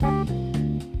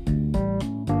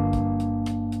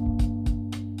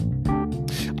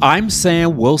I'm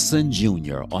Sam Wilson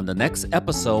Jr. On the next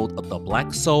episode of the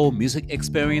Black Soul Music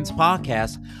Experience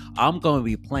podcast, I'm going to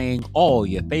be playing all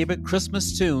your favorite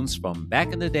Christmas tunes from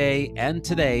back in the day and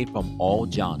today from all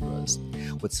genres,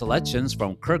 with selections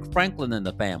from Kirk Franklin and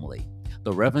the Family,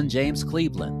 the Reverend James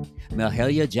Cleveland,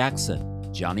 Mahalia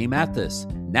Jackson, Johnny Mathis,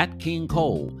 Nat King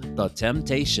Cole, The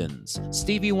Temptations,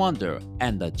 Stevie Wonder,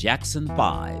 and the Jackson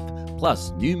 5, plus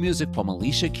new music from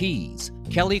Alicia Keys,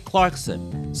 Kelly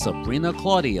Clarkson, Sabrina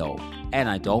Claudio, and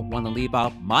I don't want to leave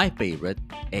out my favorite,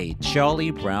 A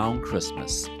Charlie Brown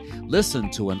Christmas.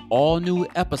 Listen to an all-new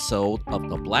episode of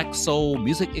the Black Soul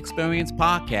Music Experience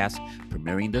podcast,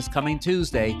 premiering this coming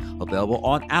Tuesday, available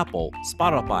on Apple,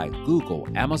 Spotify, Google,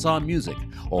 Amazon Music,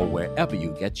 or wherever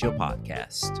you get your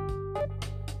podcast.